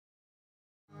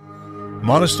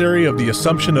Monastery of the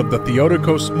Assumption of the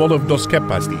Theotokos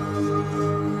Molivdoskepasti.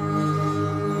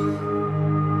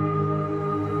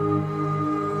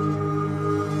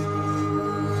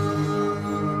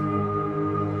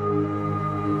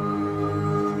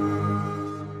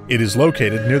 It is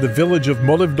located near the village of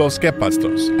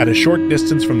Molivdoskepastos, at a short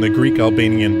distance from the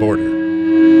Greek-Albanian border.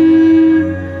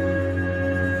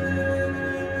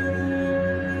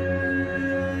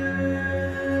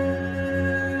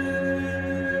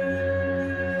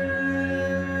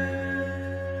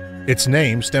 Its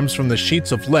name stems from the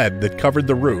sheets of lead that covered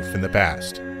the roof in the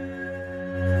past.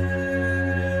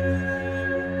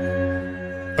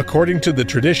 According to the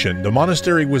tradition, the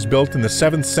monastery was built in the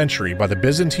 7th century by the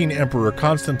Byzantine Emperor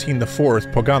Constantine IV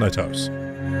Pogonatos.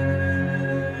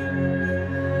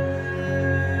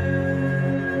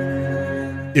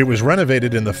 It was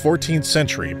renovated in the 14th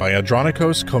century by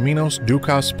Andronikos Komnenos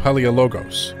Doukas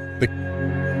Palaiologos. The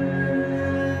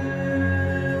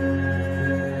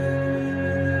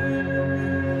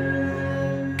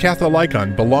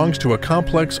Catholicon belongs to a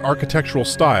complex architectural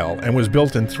style and was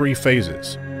built in 3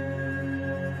 phases.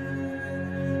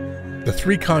 The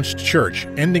three-conched church,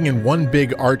 ending in one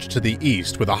big arch to the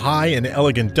east with a high and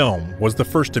elegant dome, was the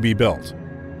first to be built.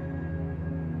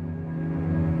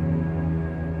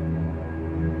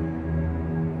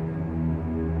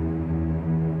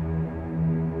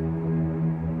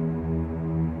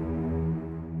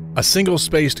 A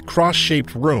single-spaced,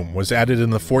 cross-shaped room was added in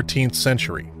the 14th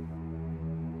century.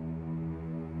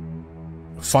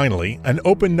 Finally, an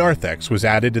open narthex was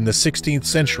added in the 16th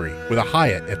century with a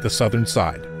hyette at the southern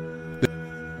side.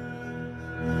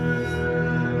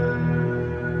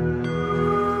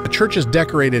 The church is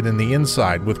decorated in the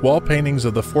inside with wall paintings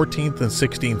of the 14th and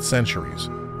 16th centuries.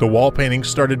 The wall paintings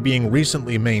started being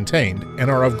recently maintained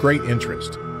and are of great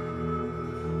interest.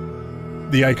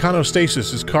 The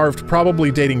iconostasis is carved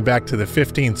probably dating back to the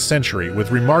 15th century with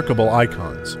remarkable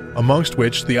icons, amongst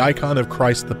which the icon of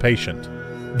Christ the Patient.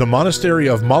 The monastery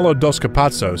of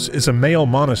Molivdoskepastos is a male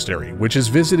monastery which is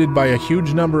visited by a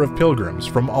huge number of pilgrims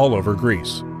from all over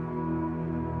Greece.